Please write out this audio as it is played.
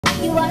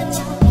Don't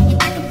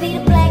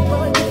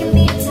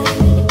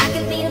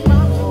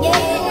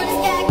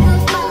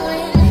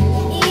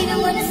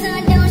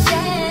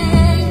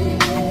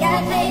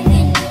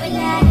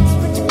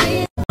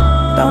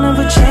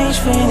ever change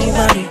for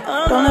anybody.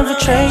 Don't ever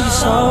trade your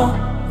soul.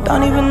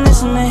 Don't even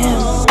listen to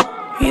him.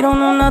 He don't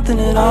know nothing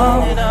at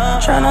all.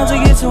 Try not to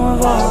get too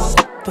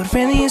involved, but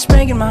really it's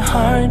breaking my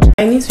heart.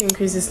 I need to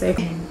increase this leg.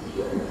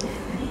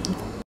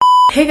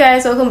 Hey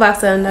guys, welcome back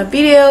to another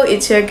video.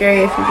 It's your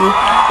girl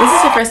FAQs. This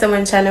is your first time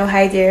on the channel.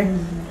 Hi there.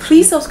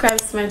 Please subscribe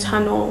to my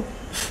channel.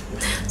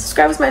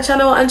 Subscribe to my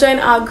channel and join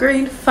our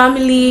growing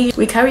family.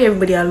 We carry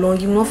everybody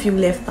along. You will not feel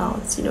left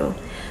out, you know.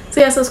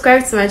 So yeah,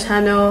 subscribe to my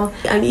channel,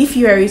 and if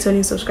you are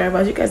returning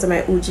subscribers, you guys are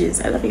my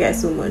OGs. I love you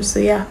guys so much. So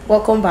yeah,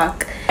 welcome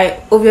back.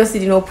 I obviously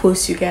did not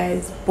post you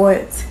guys,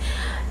 but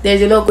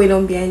there's a lot going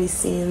on behind the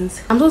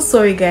scenes. I'm so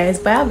sorry guys,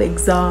 but I have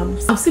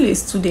exams. I'm still a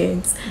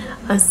student,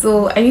 and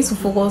so I need to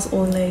focus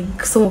on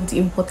like some of the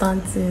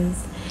important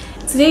things.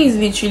 Today is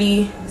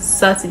literally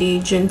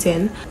Saturday, June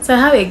 10. So I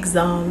have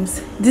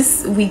exams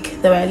this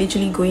week that we're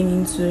literally going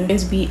into.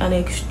 It's going to be an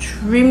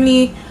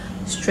extremely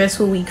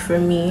stressful week for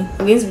me.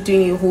 I'm going to be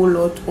doing a whole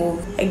lot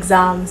of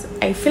exams.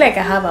 I feel like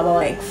I have about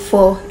like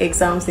 4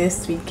 exams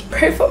next week.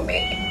 Pray for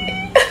me.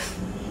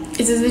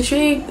 It is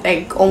literally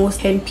like almost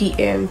 10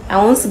 p.m. I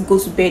want to go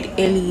to bed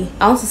early.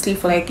 I want to sleep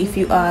for like a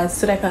few hours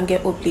so that I can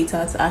get up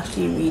later to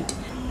actually read.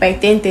 By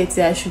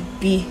 10:30 I should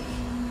be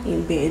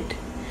in bed,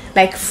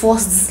 like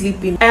forced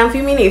sleeping. I am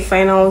filming a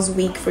finals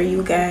week for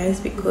you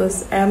guys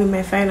because I am in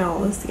my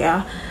finals.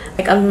 Yeah,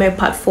 like I'm in my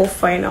part 4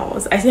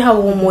 finals. I still have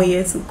 1 more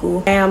year to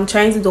go. I am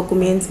trying to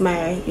document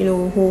my, you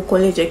know, whole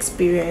college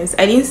experience.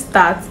 I didn't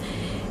start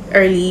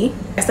early.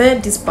 I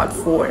started this part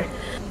 4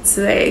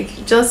 to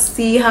like just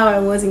see how I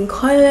was in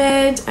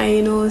college and,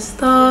 you know,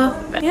 stuff.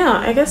 Yeah,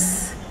 I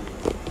guess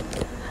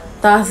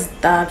that's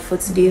that for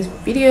today's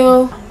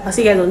video. I'll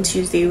see you guys on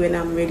Tuesday when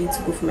I'm ready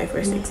to go for my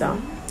first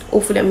exam.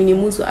 Hopefully I'm in the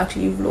mood to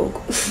actually vlog.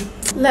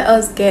 Let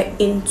us get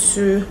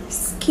into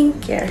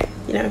skincare.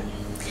 You know,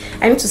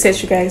 I need to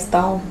set you guys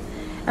down.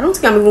 I don't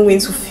think I'm even going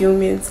to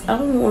film it. I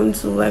don't want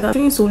to. Like, I'm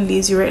feeling so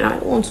lazy right now. I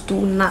don't want to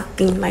do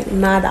nothing, like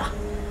nada.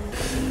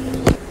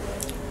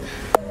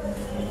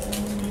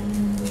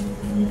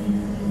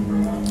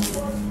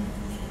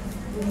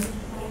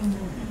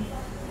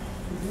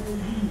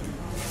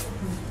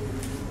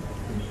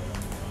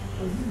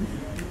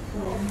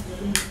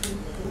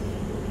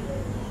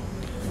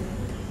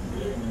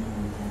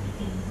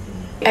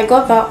 I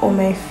got that on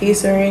my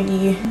face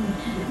already.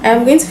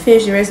 I'm going to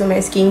finish the rest of my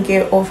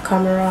skincare off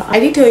camera. I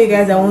did tell you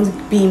guys I want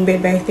to be in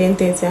bed by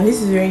 10:30 and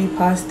this is already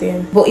past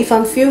 10. But if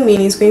I'm filming,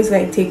 it's going to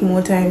like take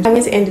more time. I'm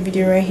going to end the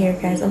video right here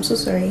guys. I'm so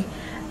sorry,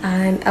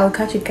 and I'll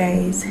catch you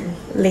guys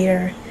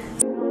later.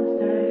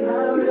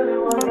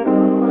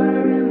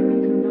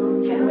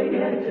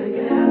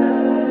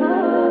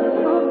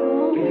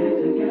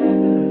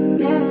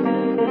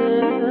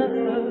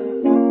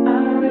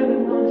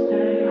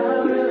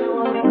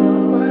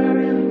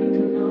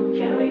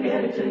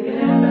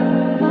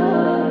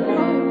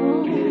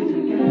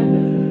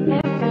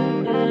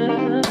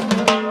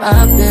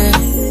 I've been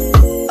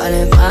all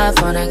in my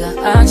phone, I got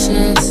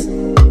options,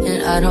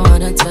 and I don't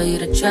wanna tell you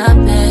to drop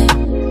it,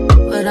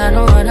 but I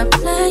don't wanna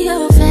play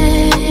your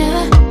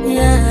fair.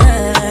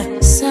 Yeah,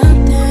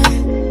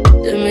 something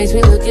that makes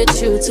me look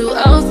at you too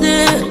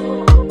often.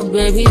 Oh,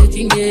 baby, you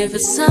can give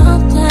it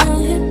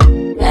something.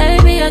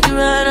 Baby, I can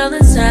run all the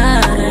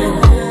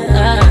time.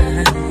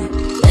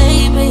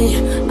 Baby,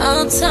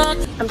 I'll talk.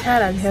 I'm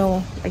tired as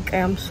hell. Like, I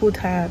am so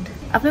tired.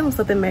 I've never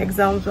started my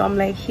exams, so I'm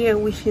like here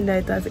wishing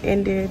that it has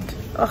ended.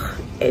 Ugh.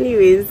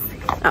 Anyways,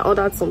 I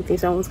ordered something,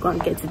 so I want to go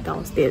and get it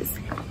downstairs.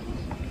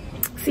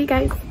 See you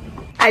guys.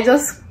 I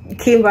just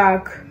came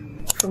back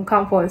from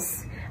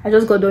campus. I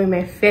just got done with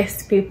my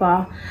first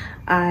paper,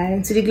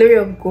 and to the glory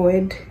of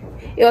God,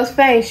 it was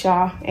fine,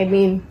 sure. I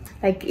mean,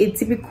 like a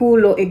typical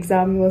law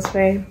exam, it was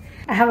fine.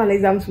 I have an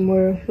exam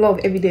tomorrow, law of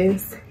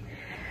evidence,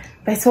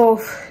 by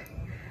 12.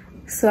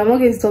 So I'm not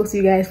going to talk to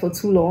you guys for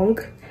too long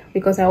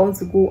because I want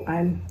to go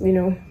and, you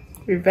know,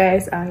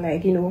 revise and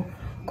like, you know,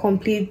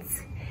 complete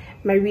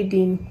my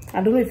reading.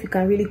 I don't know if you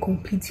can really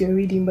complete your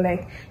reading, but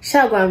like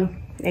shall go and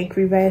like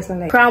revise and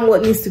like cram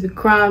what needs to be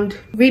crammed,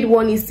 read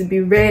what needs to be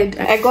read.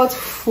 I got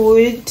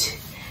food.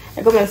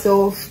 I got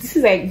myself, this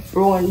is like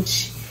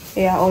brunch,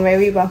 yeah, on my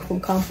way back from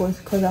campus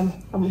because I'm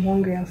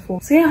hungry as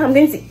fuck. So yeah, I'm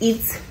going to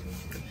eat,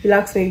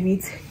 relax for a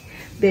bit,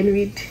 then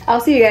read. I'll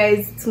see you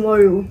guys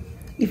tomorrow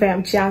if I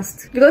am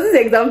chanced, because this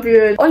exam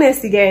period,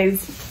 honestly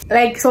guys,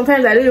 like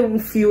sometimes I don't even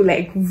feel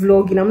like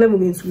vlogging. I'm never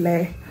going to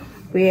lie,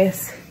 but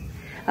yes,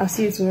 I'll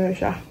see you tomorrow,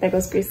 sure. By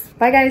God's grace.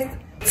 Bye guys.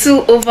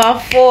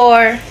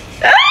 2/4.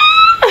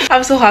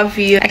 I'm so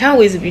happy. I can't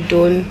wait to be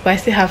done, but I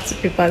still have 2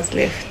 papers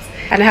left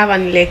and I have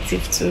an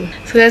elective too,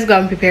 so let's go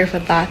and prepare for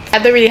that. I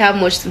don't really have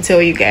much to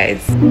tell you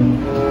guys.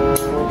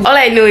 All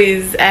I know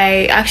is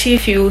I actually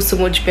feel so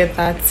much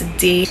better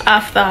today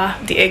after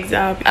the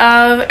exam.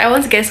 I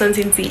want to get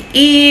something to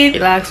eat,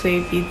 relax for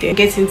a bit, then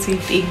get into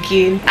it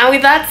again. And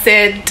with that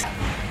said,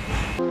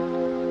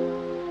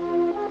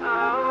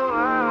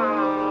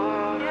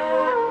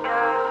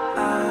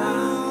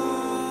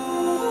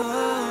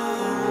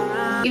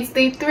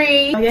 day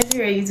 3. I'm getting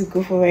ready to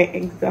go for my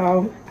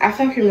exam.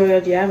 After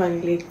criminology, I have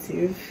an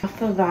elective.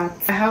 After that,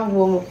 I have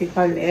one more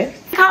paper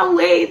left. Can't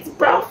wait,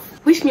 bro.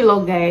 Wish me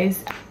luck,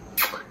 guys.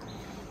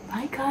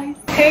 Bye, guys.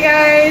 Hey,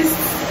 guys.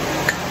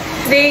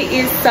 Today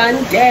is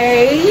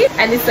Sunday,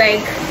 and it's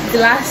like the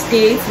last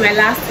day to my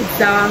last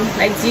exam.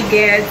 Like, do you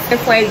get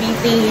FYB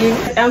thing?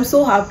 I'm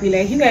so happy.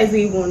 Like, you guys don't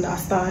even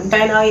understand.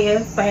 Final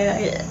year.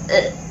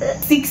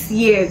 6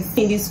 years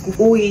in this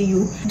school.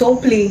 OAU.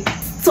 Don't play.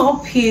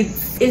 Stop it.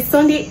 It's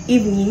Sunday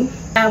evening.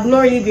 I've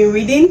not really been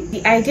reading.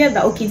 The idea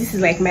that, okay, this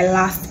is like my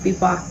last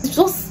paper, it's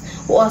just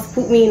what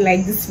put me in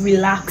like this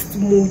relaxed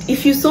mood.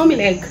 If you saw me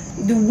like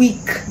the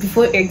week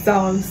before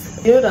exams,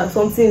 you know that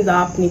something's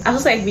happening. I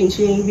just like been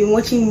chilling, been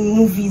watching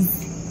movies,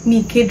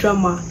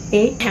 K-drama.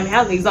 I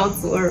have exams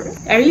tomorrow.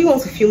 I really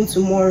want to film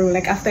tomorrow,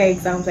 like after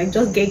exams, like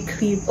just get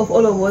clips of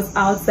all of us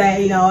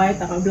outside in our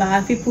white and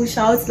black, people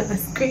shouting and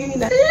screaming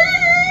like,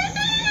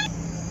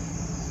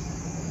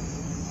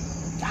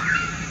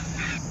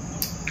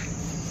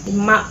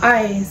 my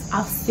eyes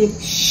have been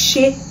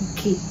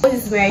shaky.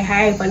 This is my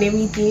hype and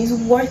everything is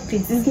worth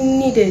it. It's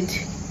needed.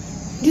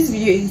 This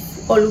video is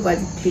all over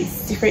the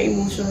place, different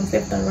emotions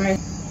left and right.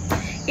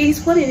 It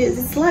is what it is.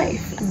 It's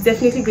life. It's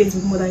definitely going to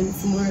be more than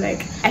this tomorrow.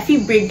 Like, I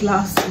feel break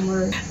glass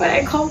tomorrow. When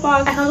I come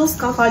back, I can just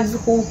scarf out this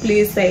whole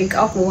place like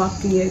out for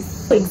happiness.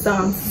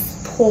 Exams is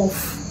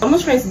tough. I'm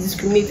not trying to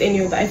discriminate any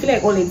of that. I feel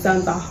like all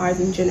exams are hard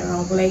in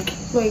general, but like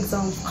no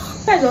exams.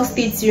 I just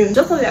stay tuned.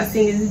 Just as you are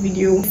seeing this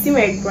video, see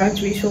my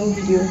graduation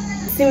video,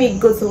 see me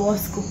go to law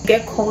school,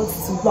 get called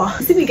to bar,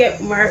 see me get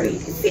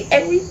married, see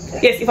everything.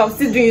 Yes, if I'm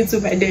still doing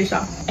YouTube by then,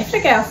 I feel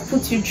like I have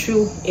put you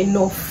through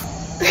enough.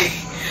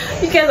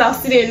 You guys have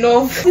seen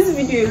enough. This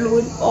video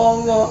alone,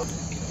 oh my.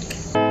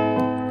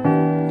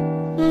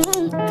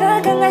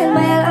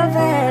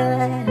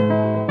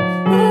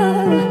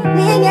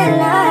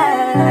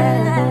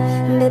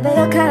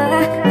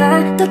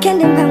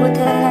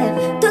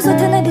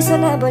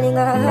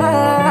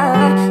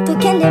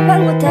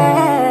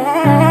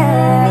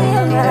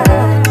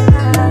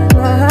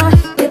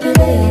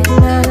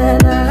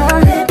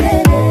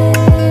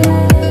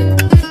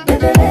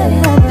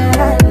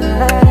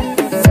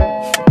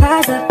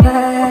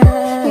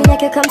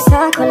 Comme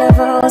ça qu'on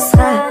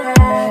avancera.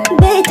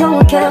 Mets ton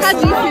cœur. Guys,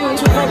 I'm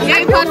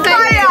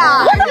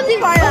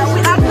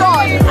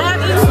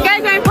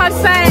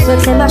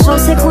perfect. Que ma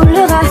chance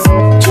s'écroulera.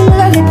 Tu me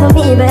l'avais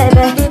promis,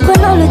 bébé.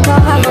 Prenons le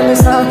temps avant de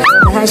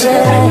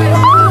s'engager.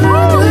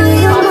 Do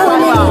you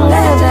morning,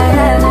 baby?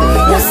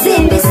 You're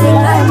seeing this thing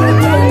I'm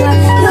doing.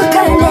 You're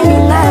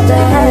calling my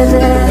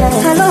baby.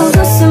 Allons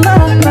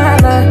doucement,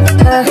 mama.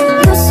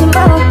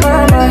 Doucement,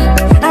 mama.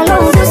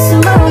 Allons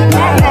doucement, mama.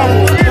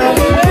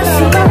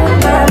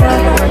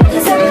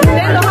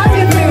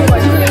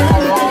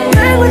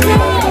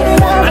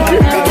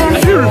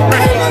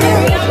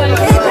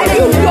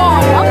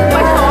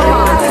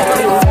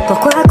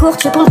 Pourquoi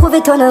cours-tu pour me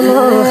prouver ton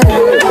amour?